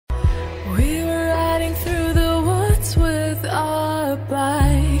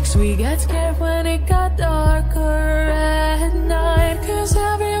got scared when it got darker at night, 'cause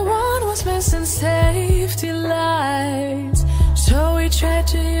everyone was missing safety lights. So we tried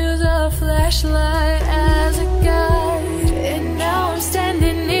to use a flashlight as a guide. And now I'm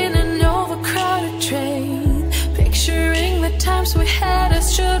standing in an overcrowded train, picturing the times we had as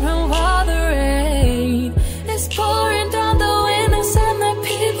children while the rain is pouring down the windows and the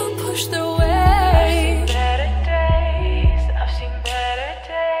people push their way. I've seen better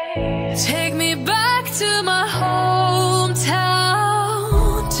days. Take me back to my hometown.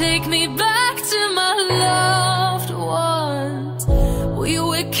 Take me back to my loved ones. We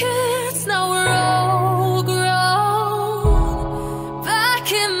were kids, now we're all grown. Back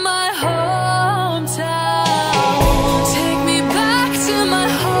in my hometown. Take me back to my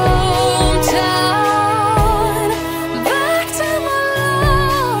hometown. Back to my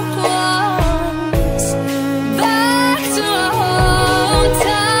loved ones. Back to my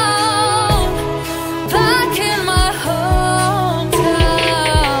hometown. Back in my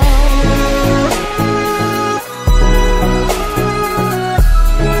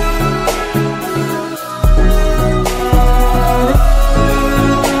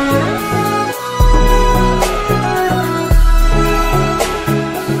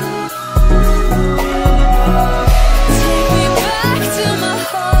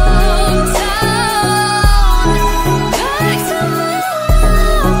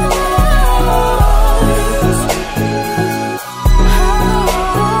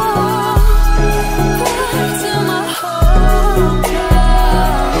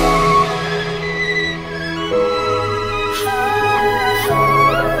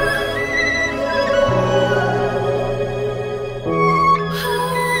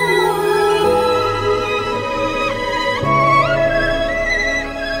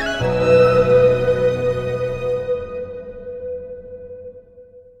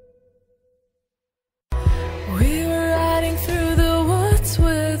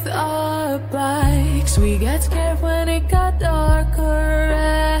We got scared when it got darker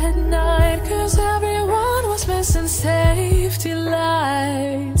at night, 'cause everyone was missing safety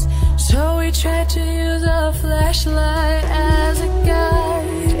lights. So we tried to use a flashlight as a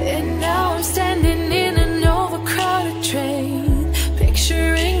guide. And now I'm standing in an overcrowded train,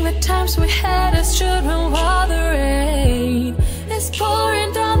 picturing the times we had as children while the rain is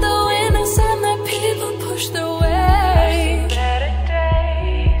pouring down the windows and the people push their way.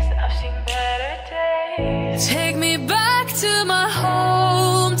 Take me back to my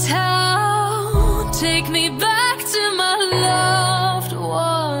hometown. Take me back to my loved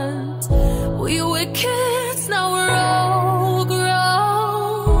ones. We were kids, now we're all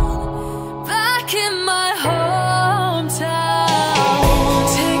grown. Back in my hometown.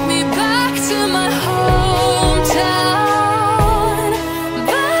 Take me back to my hometown.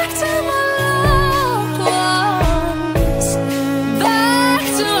 Back to my loved ones. Back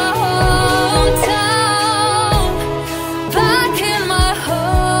to my hometown. Back in my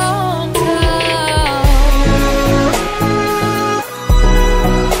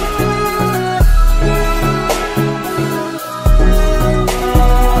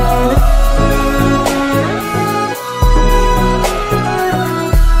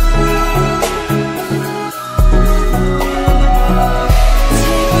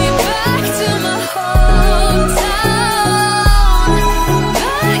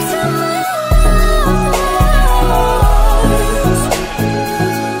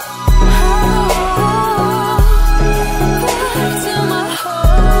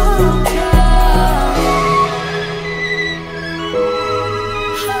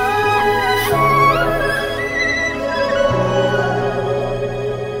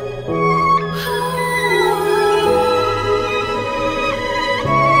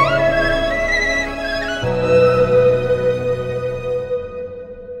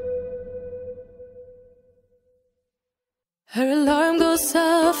Her alarm goes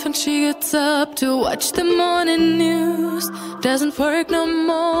off and she gets up to watch the morning news. Doesn't work no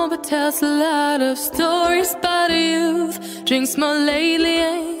more but tells a lot of stories about her youth. Drinks more lately,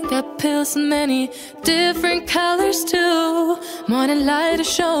 ain't got pills in many different colors too. Morning light is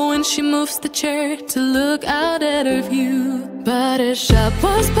showing, she moves the chair to look out at her view. But her shop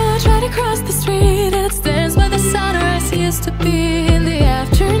was built right across the street, and it stands where the sunrise used to be. In the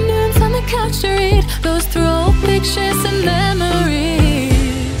afternoons on the couch to read, goes through old pictures and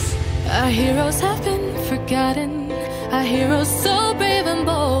memories. Our heroes have been forgotten, our heroes so brave and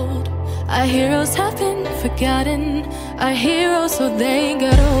bold. Our heroes have been forgotten, our heroes so they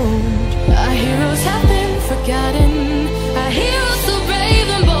got old. Our heroes have been forgotten, our heroes so brave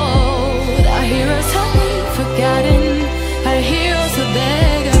and bold. Our heroes have been forgotten, our heroes so they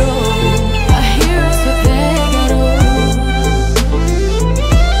got old.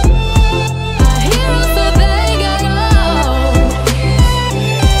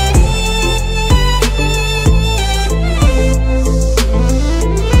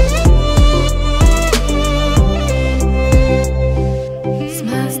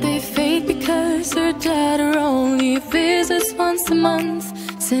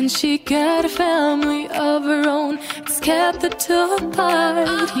 Since she got a family of her own, it's kept the two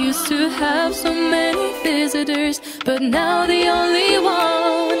apart. Used to have so many visitors, but now the only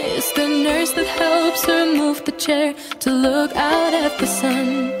one is the nurse that helps her move the chair to look out at the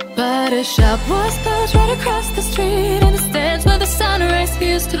sun. But a shop was built right across the street, and it stands where the sunrise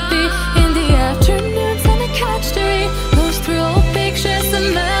used to be. In the afternoons on the couch to read, goes through old pictures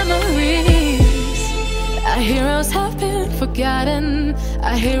and memories. Our heroes have been forgotten,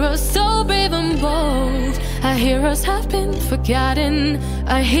 our heroes so brave and bold. Our heroes have been forgotten,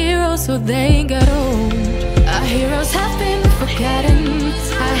 our heroes so they got old. Our heroes have been forgotten,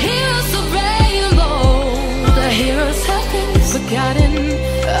 our heroes so brave and bold. Our heroes have been forgotten,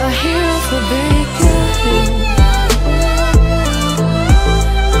 our heroes so they got old.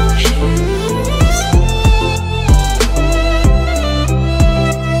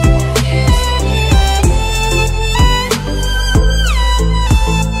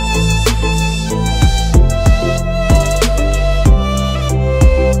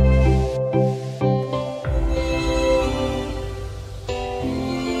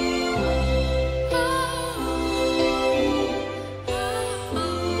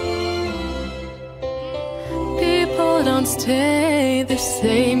 Don't stay the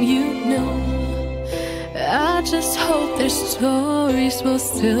same, you know. I just hope their stories will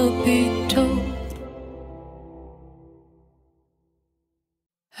still be told.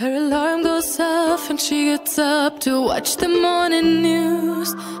 Her alarm goes off and she gets up to watch the morning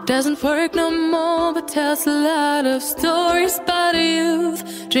news. Doesn't work no more, but tells a lot of stories about her youth.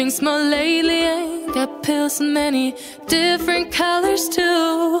 Drinks more lately, ain't got pills in many different colors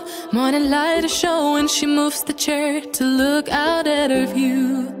too. Morning light is showing, she moves the chair to look out at her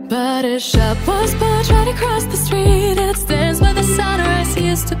view. But her shop was built right across the street, and it stands where the sunrise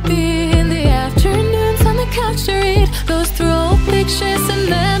used to be. In the afternoons on the couch to read, goes through old pictures and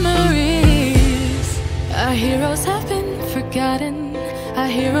memories. Our heroes have been forgotten, our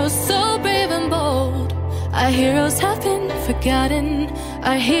heroes so brave and bold. Our heroes have been forgotten,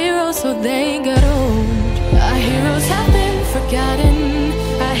 our heroes so they got old. Our heroes have been forgotten,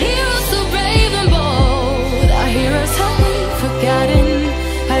 our heroes so brave and bold. Our heroes have been forgotten,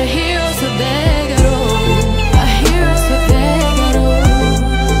 our heroes so they got old. Our heroes so they got old.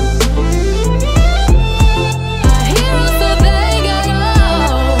 Our heroes so they got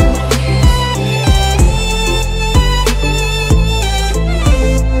old.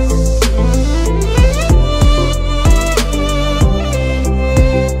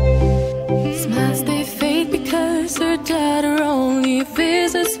 Smiles they fade because her daughter only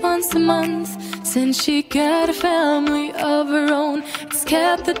visits once a month. Since she got a family of her own, it's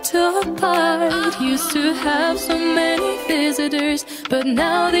kept the two apart. Used to have so many visitors, but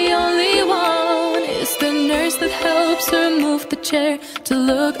now the only one is the nurse that helps her move the chair to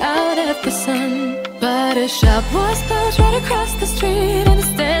look out at the sun. But a shop was built right across the street, and it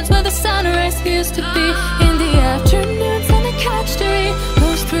stands where the sunrise used to be. In the afternoons on the couch to read,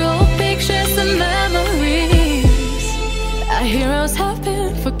 goes through old pictures and memories. Our heroes have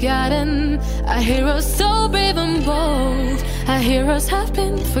been forgotten, our heroes so brave and bold. Our heroes have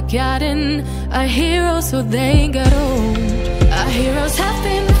been forgotten, our heroes so they got old. Our heroes have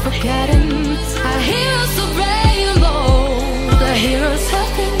been forgotten, our heroes so brave and bold. Our heroes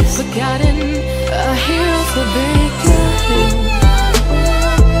have been forgotten, our heroes so they got old.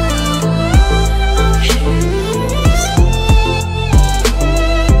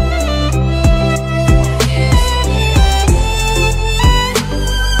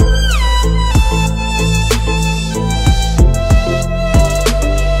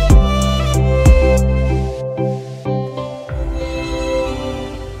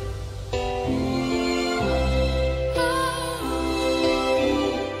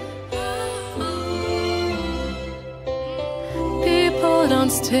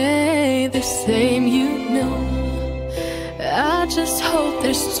 Stay the same, you know. I just hope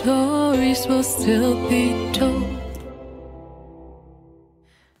their stories will still be told.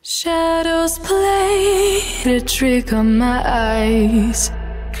 Shadows played a trick on my eyes.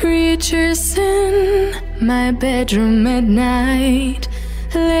 Creatures in my bedroom at night.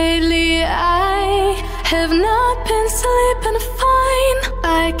 Lately I have not been sleeping fine.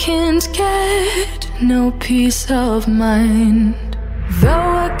 I can't get no peace of mind.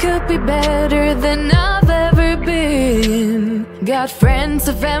 Though I could be better than I've ever been. Got friends,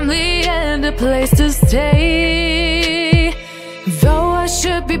 a family, and a place to stay. Though I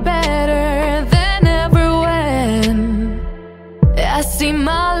should be better than ever when I see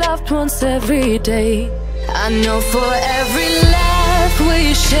my loved ones every day. I know for every laugh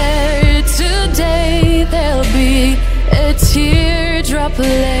we share today, there'll be a teardrop teardrop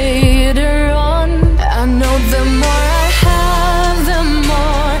later on. I know the more I have, the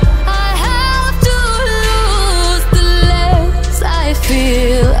more I have to lose, the less I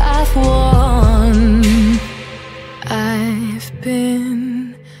feel I've won. I've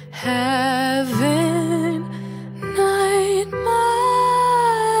been having nightmares.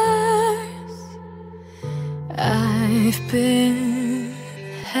 I've been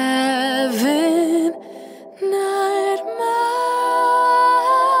having nightmares.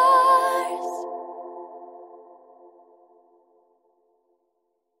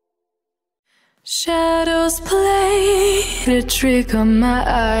 Shadows played a trick on my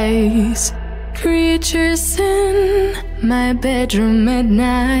eyes. Creatures in my bedroom at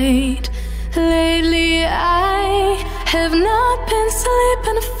night. Lately I have not been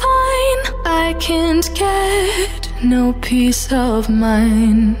sleeping fine. I can't get no peace of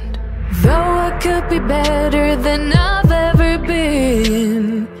mind. Though I could be better than I've ever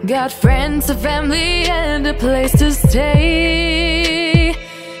been. Got friends, a family, and a place to stay.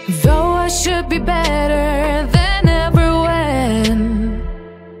 Though I should be better than ever when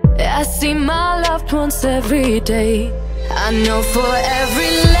I see my loved ones every day. I know for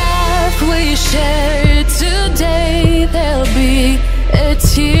every laugh we share today, there'll be a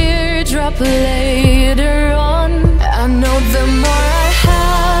teardrop later on. I know the more I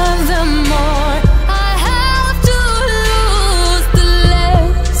have, the more I have to lose, the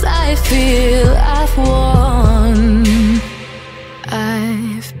less I feel I've won.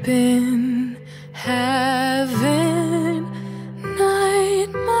 I've been having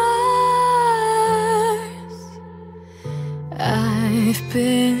nightmares. I've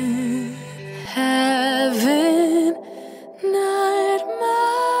been having nightmares.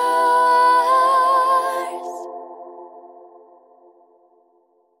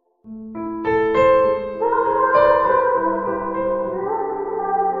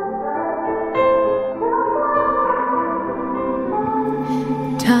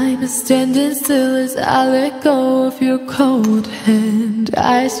 Time is standing still as I let go of your cold hand.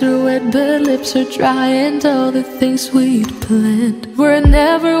 Eyes are wet but lips are dry, and all the things we'd planned were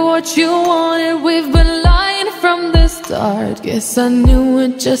never what you wanted. We've been lying from the start. Guess I knew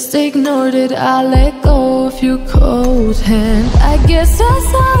it, just ignored it. I let go of your cold hand. I guess I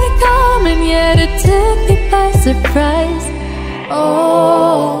saw it coming, yet it took me by surprise.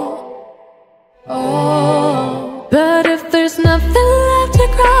 Oh, oh. But if there's nothing left to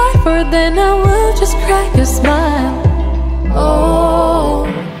cry for, then I will just crack a smile. Oh,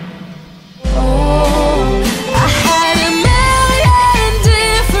 oh. I had a million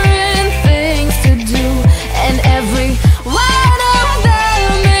different things to do, and every one of them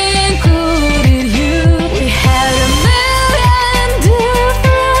included you. We had a million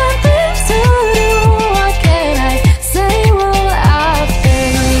different things to do. What can I say? Well, I've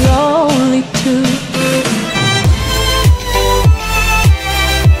been lonely too.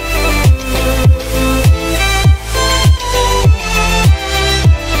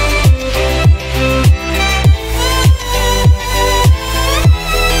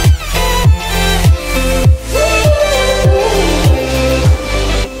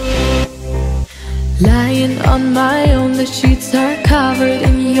 Lying on my own, the sheets are covered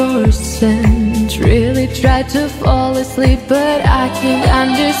in your scent. Really tried to fall asleep, but I can't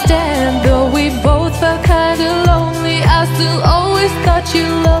understand. Though we both felt kinda lonely, I still always thought you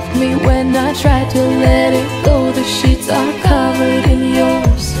loved me. When I tried to let it go, the sheets are covered in your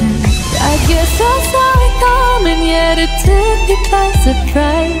scent. I guess I saw it coming, yet it took me by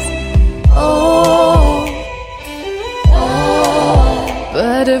surprise. Oh, oh.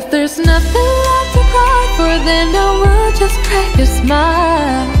 But if there's nothing left to cry for, then I will just crack a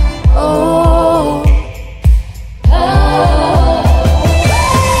smile. Oh, oh.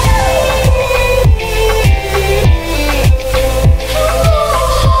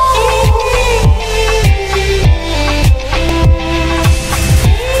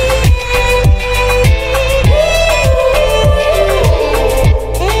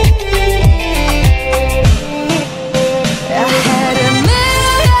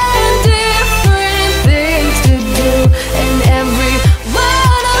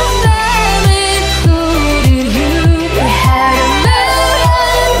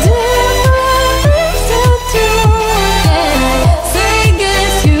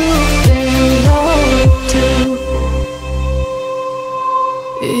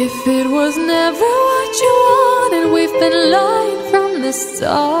 If it was never what you wanted, we've been lying from the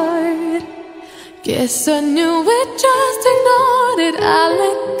start. Guess I knew it, just ignored it. I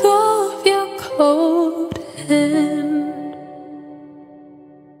let go of your cold hand.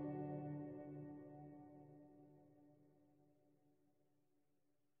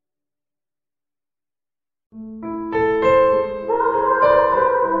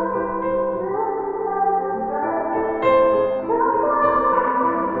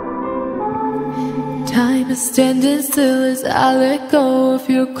 standing still as I let go of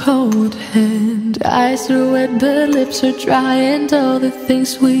your cold hand. Eyes are wet but lips are dry, and all the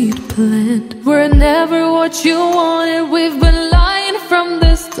things we'd planned were never what you wanted. We've been lying from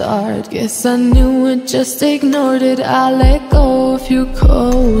the start. Guess I knew it, just ignored it. I let go of your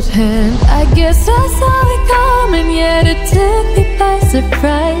cold hand. I guess I saw it coming, yet it took me by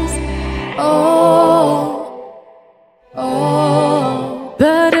surprise. Oh,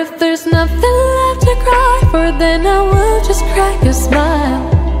 but if there's nothing left to cry for, then I will just crack a smile.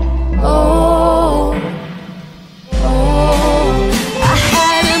 Oh, I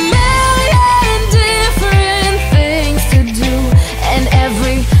had a million different things to do, and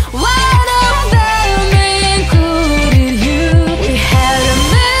every one of them included you. We had a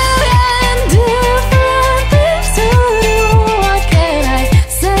million different things to do. What can I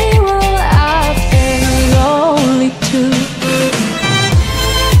say? Well, I've been lonely too.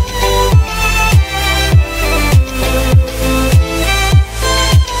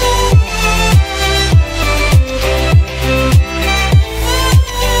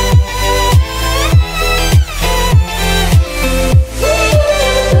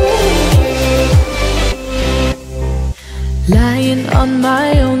 Lying on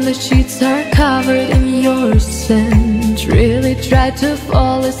my own, the sheets are covered in your scent. Really tried to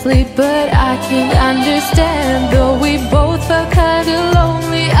fall asleep, but I can't understand. Though we both felt kinda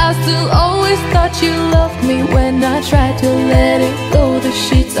lonely, I still always thought you loved me. When I tried to let it go, the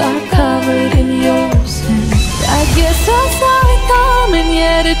sheets are covered in your scent. I guess I saw it coming,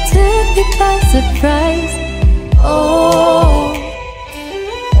 yet it took me by surprise. Oh,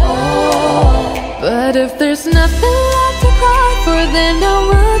 but if there's nothing left to cry for, then I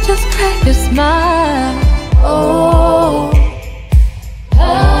will just crack a smile. Oh,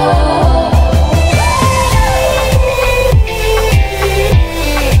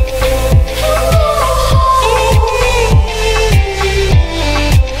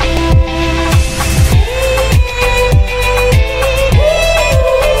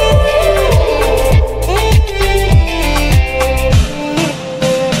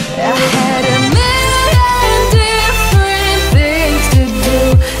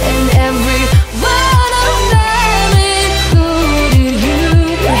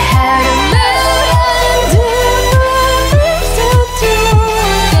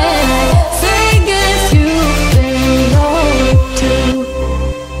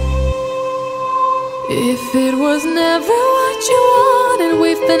 if it was never what you wanted,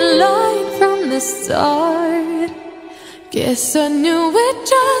 we've been lying from the start. Guess I knew it,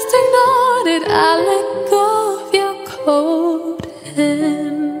 just ignored it. I let go of your cold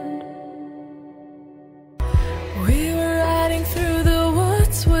hand. We were riding through the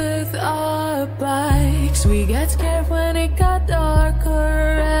woods with our bikes. We got scared when it got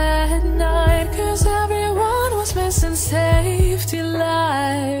darker at night, 'cause everyone was missing safety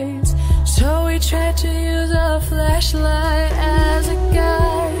lights. So we tried to use a flashlight as a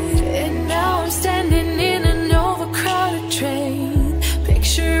guide. And now I'm standing in an overcrowded train,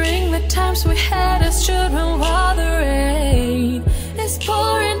 picturing the times we had as children while the rain is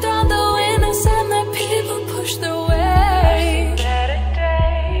pouring down the windows and the people push their way.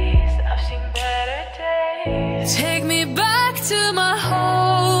 I've seen better days. Take me back to my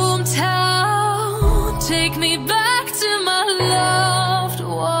hometown. Take me back to my loved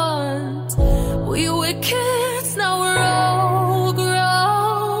ones. We were kids, now we're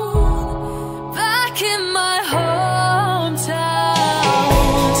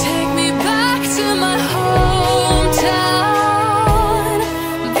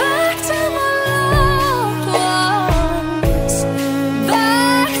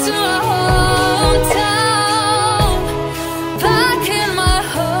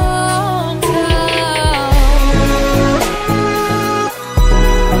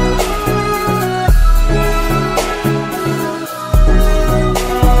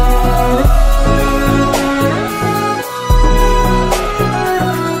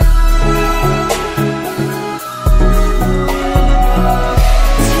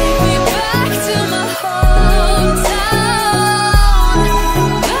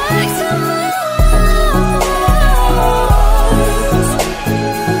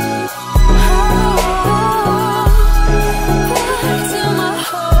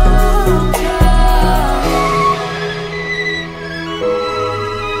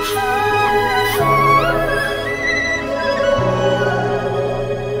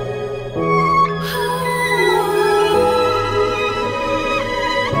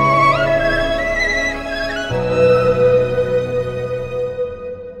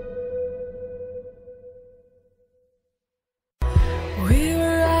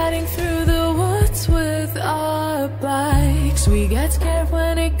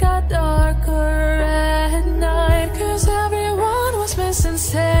it got darker at night, 'cause everyone was missing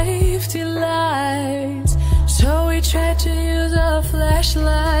safety lights. So we tried to use a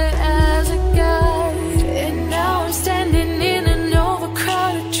flashlight as a guide. And now I'm standing in an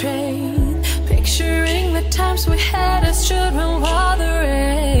overcrowded train, picturing the times we had as children while the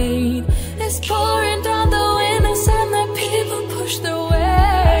rain is pouring down the windows and the people push their way.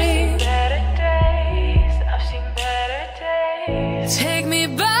 Take me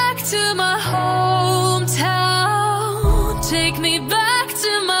back to my hometown. Take me back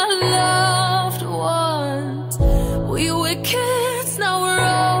to my loved ones. We were kids, now we're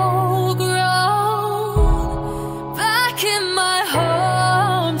all grown. Back in my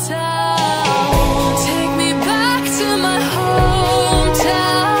hometown. Take me back to my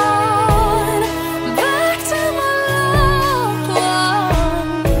hometown. Back to my loved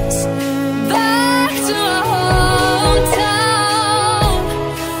ones. Back to my hometown.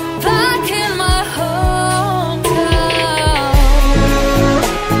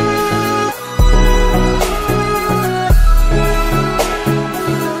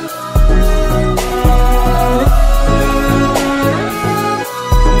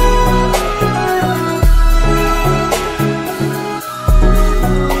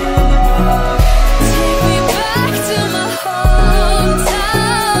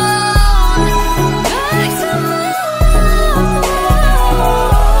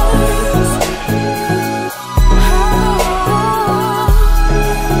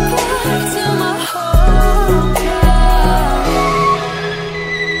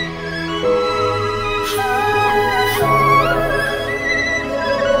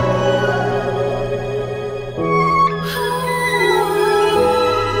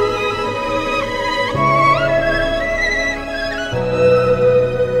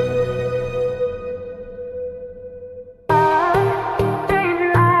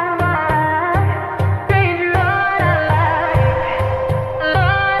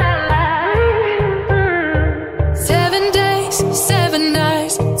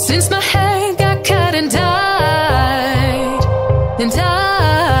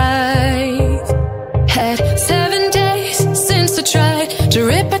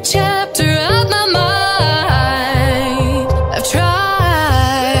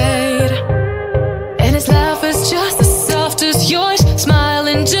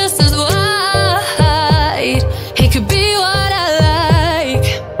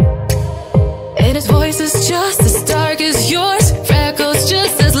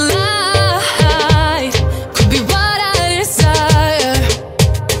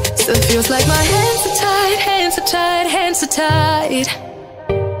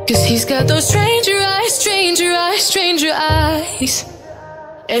 Cause he's got those stranger eyes, stranger eyes, stranger eyes.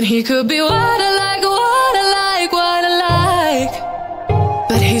 And he could be what I like, what I like, what I like.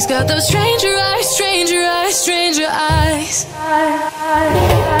 But he's got those stranger eyes, stranger eyes, stranger eyes.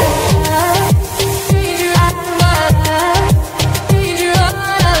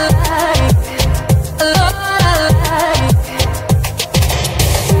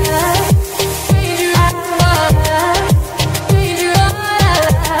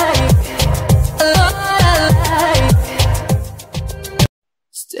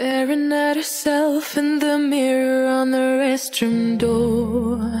 Staring at herself in the mirror on the restroom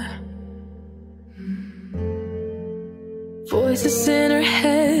door. Voices in her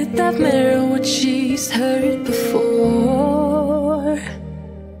head that mirror what she's heard before.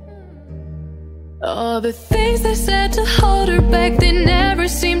 All the things they said to hold her back, they never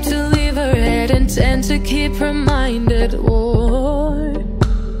seem to leave her head and tend to keep her mind at war.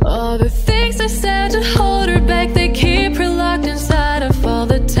 All the things they said to hold her back, they keep her locked inside of all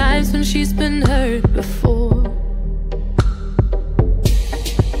the times when she's been hurt before.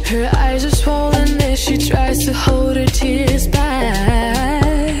 Her eyes are swollen as she tries to hold her tears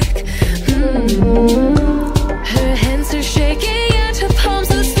back. Her hands are shaking and her palms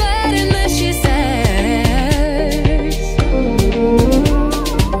are sweating as she says,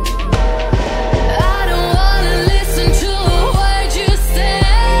 I don't wanna listen to a word you say,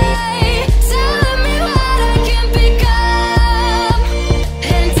 telling me what I can become.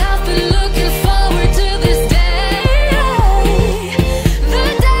 And I've been looking forward to this day, the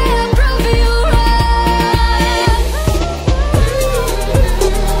day I prove you right.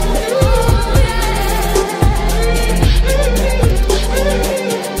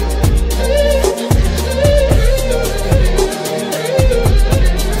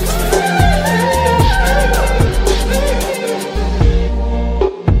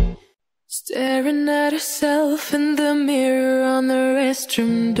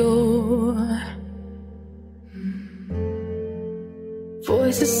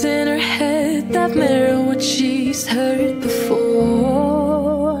 Voices in her head that mirror what she's heard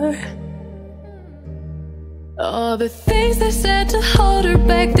before. All the things they said to hold her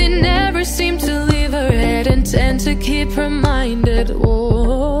back, they never seem to leave her head and tend to keep her mind at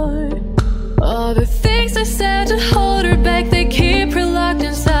war. All the things they said to hold her back, they keep her locked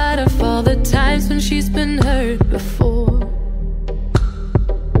inside of all the times when she's been hurt before.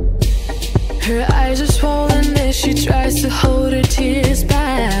 Her eyes are swollen as she tries to hold her tears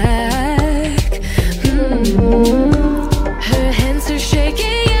back. Her hands are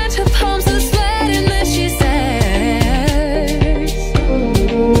shaking and her palms are sweating as she says,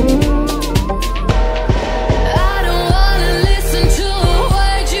 I don't wanna listen to a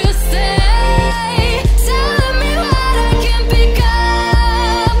word you say, telling me what I can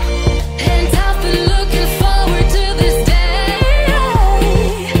become. And I've been looking forward to this day,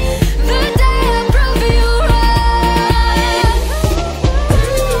 the day I prove you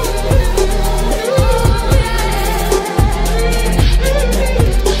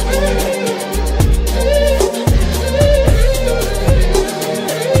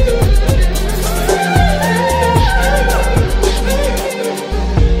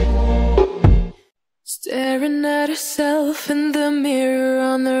staring at herself in the mirror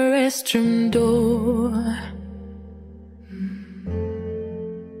on the restroom door.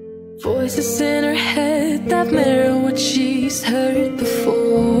 Voices in her head that mirror what she's heard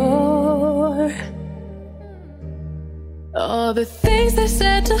before. All the things they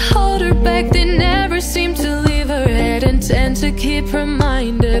said to hold her back, they never seem to leave her head and tend to keep her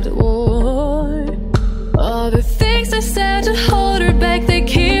mind at war. All the things they said to hold her back, they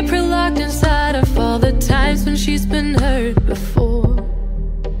keep her locked inside of all the times when she's been hurt before.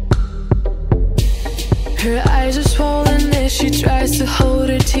 Her eyes are swollen as she tries to hold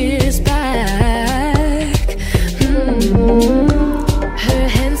her tears back. Her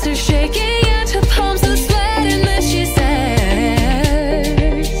hands are shaking and her palms are sweating as she says,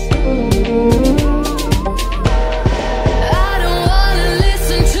 I don't wanna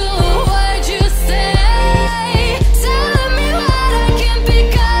listen to a word you say, telling me what I can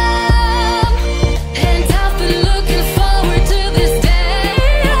become. And I've been looking forward to this day,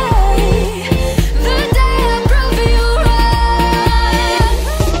 the day I prove you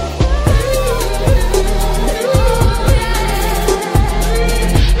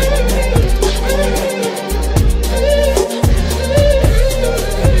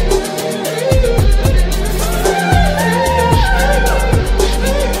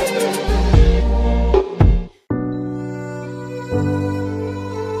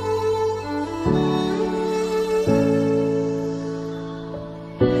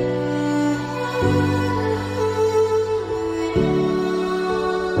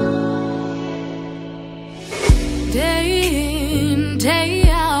day in, day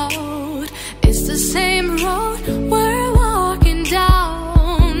out, it's the same road we're walking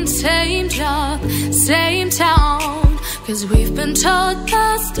down. Same job, same town, 'cause we've been told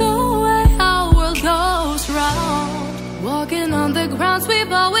that's the way our world goes round. Walking on the grounds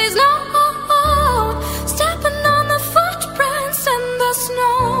we've always known, stepping on the footprints in the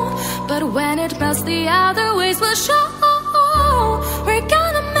snow. But when it melts, the other ways will show. We're